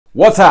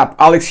What's up,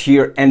 Alex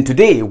here, and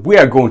today we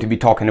are going to be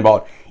talking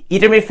about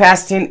intermittent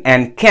fasting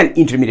and can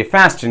intermittent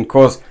fasting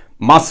cause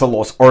muscle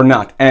loss or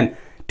not. And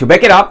to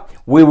back it up,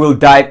 we will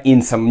dive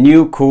in some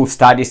new cool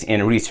studies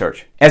and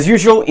research. As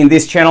usual, in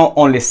this channel,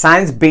 only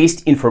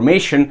science-based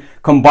information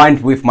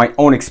combined with my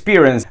own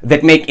experience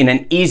that make in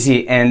an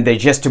easy and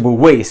digestible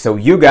way, so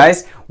you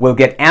guys will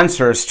get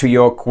answers to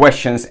your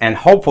questions and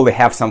hopefully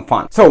have some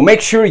fun. So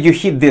make sure you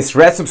hit this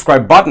red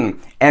subscribe button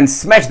and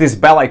smash this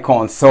bell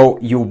icon so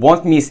you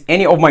won't miss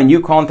any of my new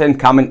content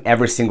coming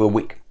every single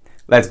week.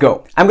 Let's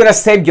go. I'm gonna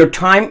save your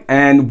time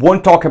and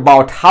won't talk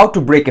about how to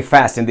break a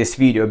fast in this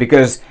video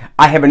because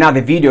I have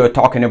another video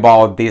talking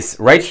about this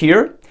right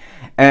here,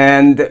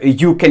 and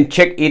you can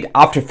check it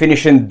after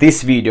finishing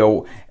this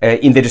video.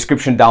 In the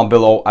description down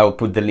below I will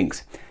put the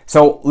links.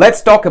 So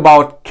let's talk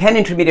about, can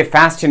intermittent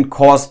fasting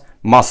cause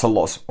muscle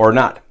loss or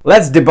not?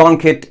 Let's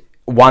debunk it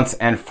once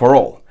and for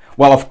all.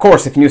 Well, of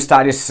course, if new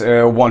studies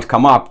won't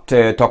come up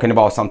talking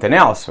about something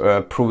else,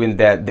 proving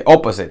that the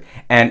opposite.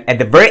 And at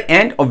the very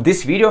end of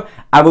this video,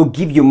 I will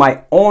give you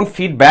my own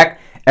feedback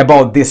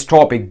about this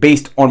topic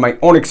based on my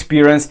own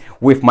experience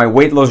with my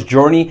weight loss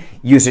journey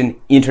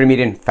using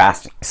intermittent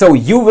fasting. So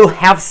you will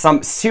have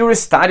some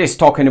serious studies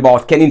talking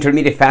about, can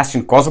intermittent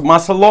fasting cause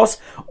muscle loss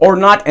or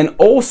not, and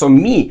also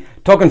me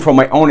talking from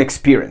my own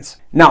experience.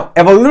 Now,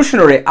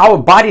 evolutionary, our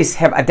bodies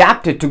have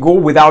adapted to go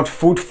without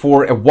food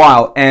for a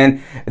while,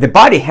 and the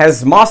body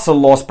has muscle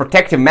loss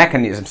protective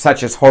mechanisms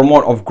such as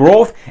hormone of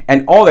growth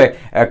and other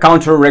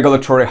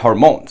counter-regulatory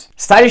hormones.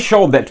 Studies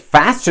show that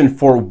fasting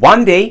for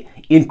one day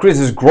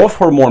increases growth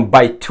hormone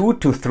by 2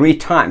 to 3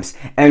 times,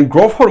 and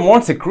growth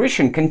hormone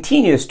secretion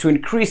continues to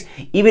increase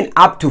even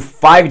up to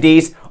 5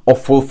 days of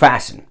full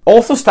fasting.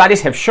 Also,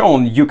 studies have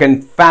shown you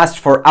can fast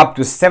for up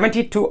to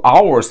 72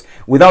 hours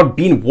without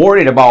being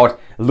worried about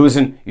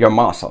losing your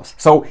muscles.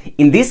 So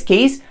in this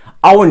case,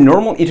 our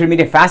normal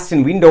intermittent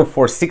fasting window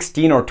for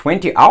 16 or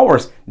 20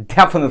 hours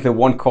definitely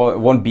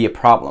won't be a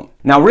problem.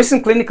 Now,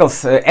 recent clinical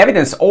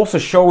evidence also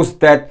shows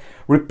that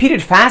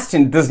repeated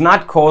fasting does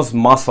not cause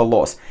muscle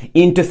loss.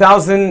 In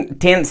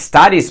 2010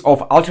 studies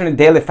of alternate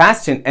daily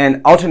fasting,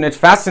 and alternate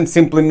fasting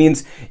simply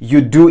means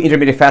you do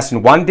intermittent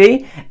fasting one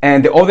day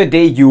and the other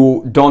day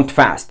you don't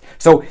fast.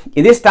 So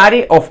in this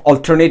study of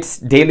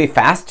alternate daily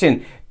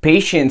fasting,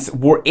 patients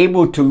were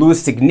able to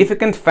lose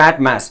significant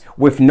fat mass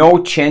with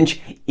no change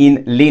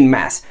in lean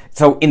mass.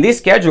 So in this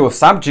schedule,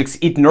 subjects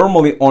eat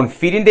normally on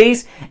feeding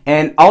days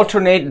and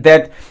alternate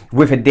that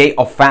with a day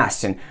of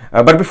fasting.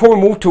 But before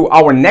we move to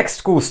our next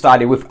cool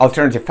study with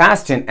alternative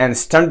fasting and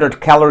standard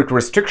caloric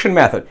restriction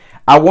method,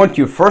 I want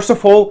you first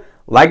of all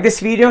like this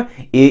video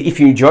if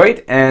you enjoy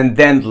it, and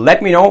then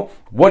let me know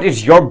what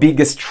is your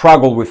biggest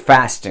struggle with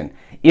fasting.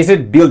 Is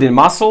it building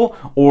muscle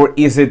or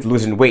is it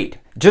losing weight?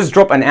 Just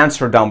drop an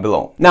answer down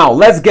below. Now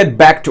let's get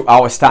back to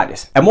our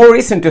studies. A more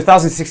recent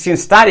 2016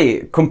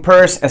 study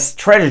compares a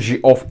strategy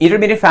of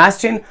intermittent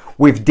fasting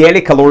with daily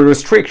calorie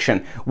restriction,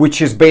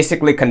 which is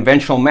basically a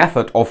conventional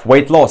method of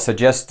weight loss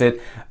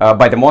suggested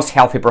by the most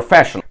healthy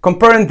professionals.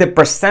 Comparing the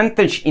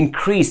percentage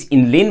increase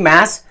in lean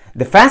mass,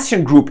 the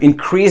fasting group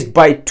increased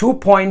by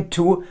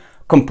 2.2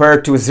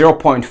 compared to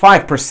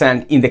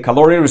 0.5% in the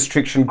calorie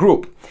restriction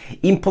group,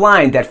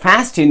 implying that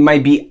fasting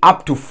might be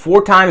up to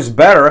 4 times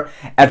better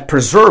at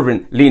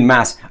preserving lean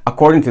mass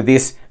according to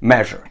this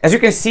measure. As you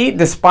can see,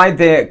 despite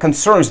the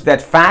concerns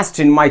that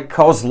fasting might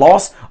cause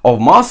loss of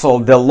muscle,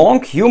 the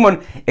long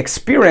human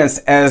experience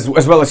as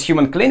well as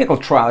human clinical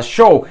trials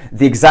show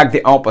the exact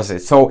opposite.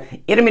 So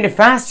intermittent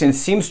fasting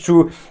seems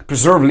to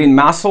preserve lean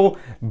muscle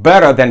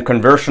better than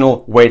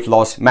conventional weight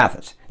loss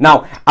methods.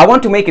 Now, I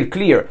want to make it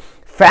clear,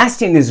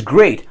 fasting is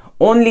great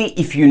only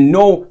if you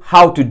know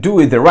how to do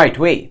it the right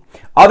way.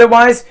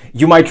 Otherwise,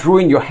 you might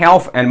ruin your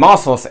health and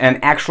muscles and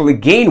actually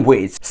gain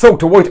weight. So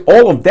to avoid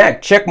all of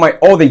that, check my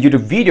other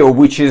YouTube video,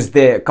 which is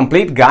the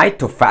complete guide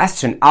to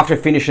fasting after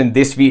finishing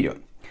this video.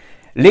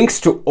 Links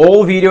to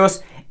all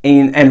videos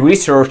and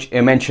research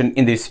mentioned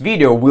in this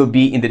video will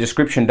be in the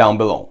description down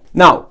below.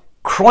 Now,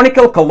 chronic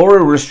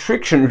calorie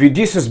restriction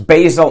reduces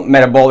basal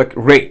metabolic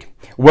rate,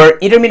 where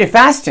intermittent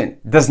fasting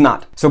does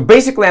not. So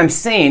basically I'm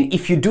saying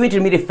if you do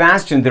intermittent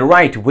fasting the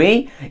right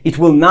way, it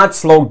will not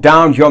slow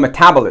down your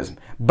metabolism,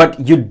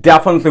 but you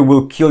definitely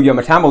will kill your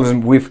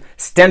metabolism with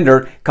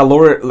standard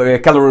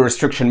calorie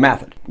restriction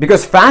method.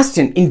 Because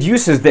fasting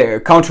induces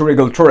the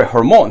counter-regulatory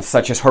hormones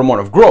such as hormone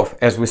of growth,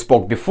 as we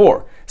spoke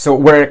before. So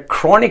where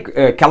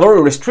chronic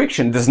calorie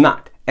restriction does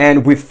not.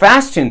 And with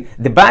fasting,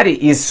 the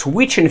body is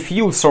switching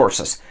fuel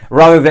sources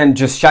rather than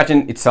just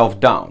shutting itself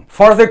down.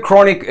 Further,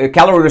 chronic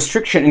calorie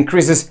restriction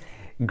increases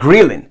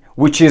ghrelin,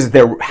 which is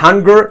the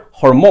hunger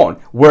hormone,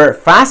 where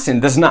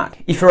fasting does not.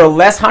 If you're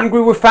less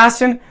hungry with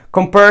fasting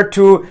compared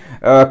to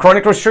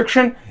chronic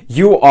restriction,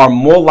 you are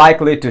more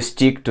likely to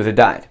stick to the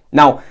diet.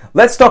 Now,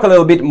 let's talk a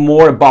little bit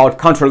more about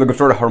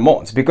counter-regulatory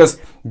hormones, because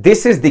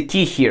this is the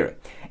key here.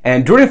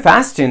 And during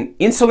fasting,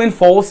 insulin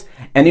falls,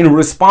 and in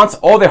response,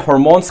 all the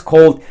hormones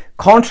called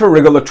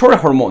counter-regulatory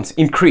hormones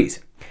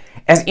increase.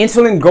 As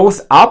insulin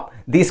goes up,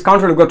 these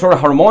counter-regulatory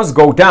hormones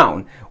go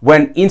down.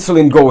 When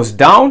insulin goes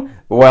down,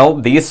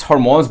 well, these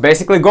hormones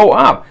basically go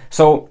up.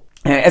 So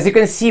as you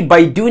can see,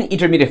 by doing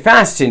intermittent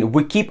fasting,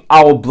 we keep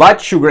our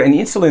blood sugar and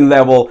insulin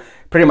level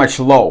pretty much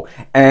low,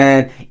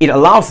 and it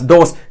allows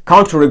those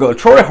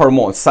counter-regulatory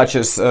hormones such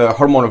as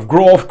hormone of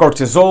growth,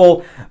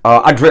 cortisol,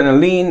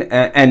 adrenaline,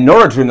 and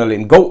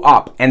noradrenaline go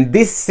up, and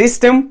this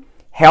system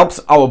helps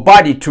our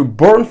body to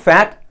burn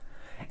fat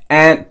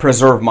and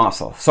preserve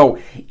muscle. So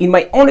in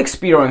my own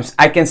experience,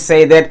 I can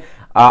say that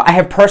I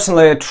have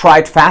personally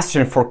tried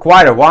fasting for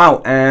quite a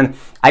while, and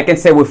I can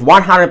say with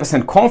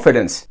 100%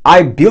 confidence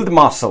I build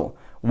muscle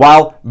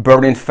while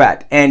burning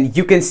fat. And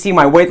you can see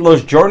my weight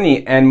loss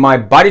journey and my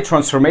body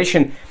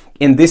transformation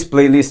in this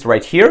playlist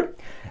right here,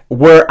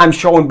 where I'm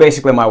showing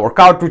basically my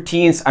workout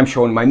routines, I'm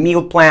showing my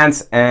meal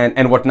plans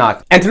and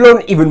whatnot. And to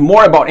learn even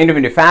more about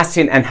intermittent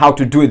fasting and how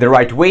to do it the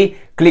right way,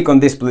 click on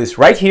this playlist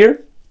right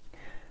here.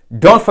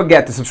 Don't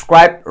forget to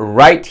subscribe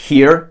right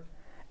here,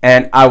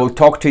 and I will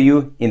talk to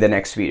you in the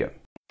next video.